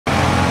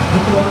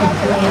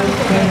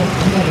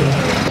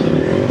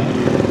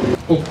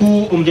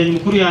uku umujyanyi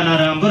mukuru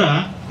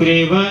yanarambura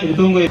kureba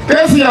ibitongo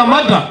kesi ya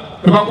mada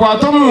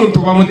bakwata umuntu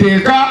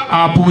bamuteka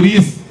a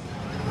polisi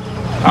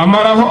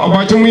amaraho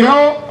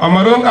abacumuyeho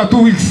amaronga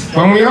 2 weeks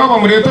bamuyeho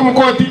bamureta mu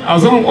koti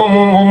azo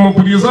mu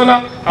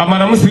prisona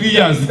amara mu 3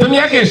 years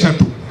tamyaka 3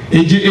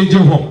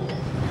 ejeho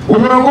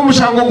uburango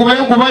mushango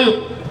kubayo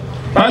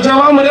acha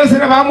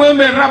bamuresera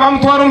bamwemerera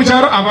bamutwara mu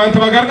cyaro abantu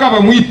bagaruka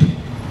bamwita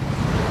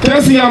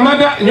kesi ya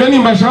mada nyoni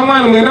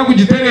mbashamwana mwenda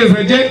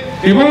kugitereza je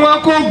ibo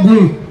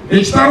mwakogu.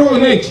 It's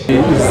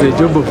a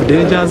job of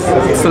dangers.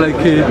 It's like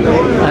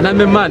an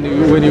army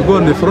man. When you go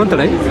on the front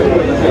line,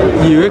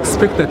 you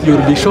expect that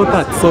you'll be shot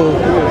at. So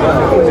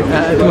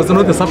it was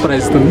not a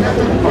surprise to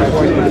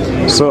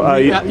me. So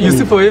you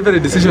see, for every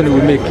decision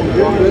we make,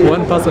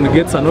 one person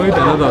gets annoyed,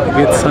 another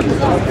gets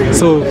hurt.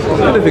 So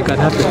anything can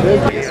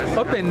happen.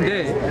 Open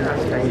day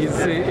is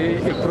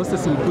a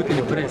process we put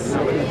in place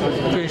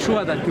to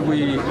ensure that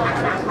we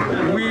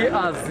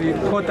as the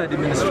court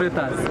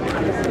administrators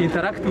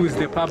interact with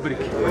the public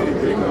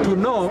to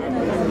know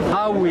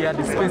how we are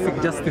dispensing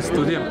justice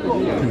to them.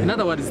 In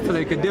other words, it's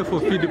like a day for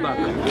feedback,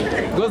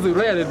 because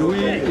rarely do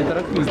we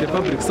interact with the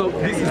public. So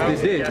this is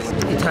the day.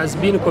 It has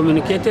been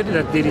communicated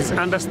that there is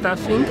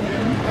understaffing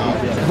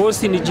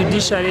both in the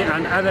judiciary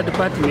and other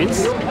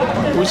departments,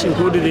 which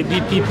include the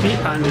DPP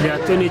and the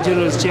Attorney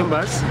General's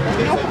chambers.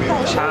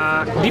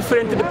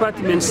 Different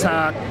departments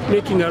are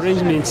making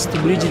arrangements to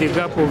bridge the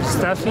gap of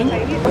staffing.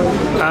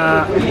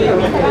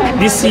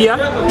 This year,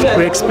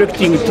 we're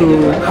expecting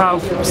to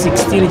have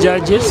 16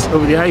 judges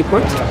of the High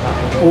Court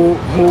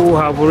who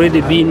have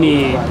already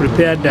been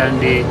prepared,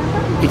 and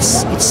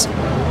it's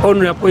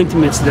only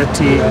appointments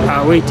that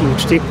are waiting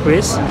to take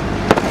place.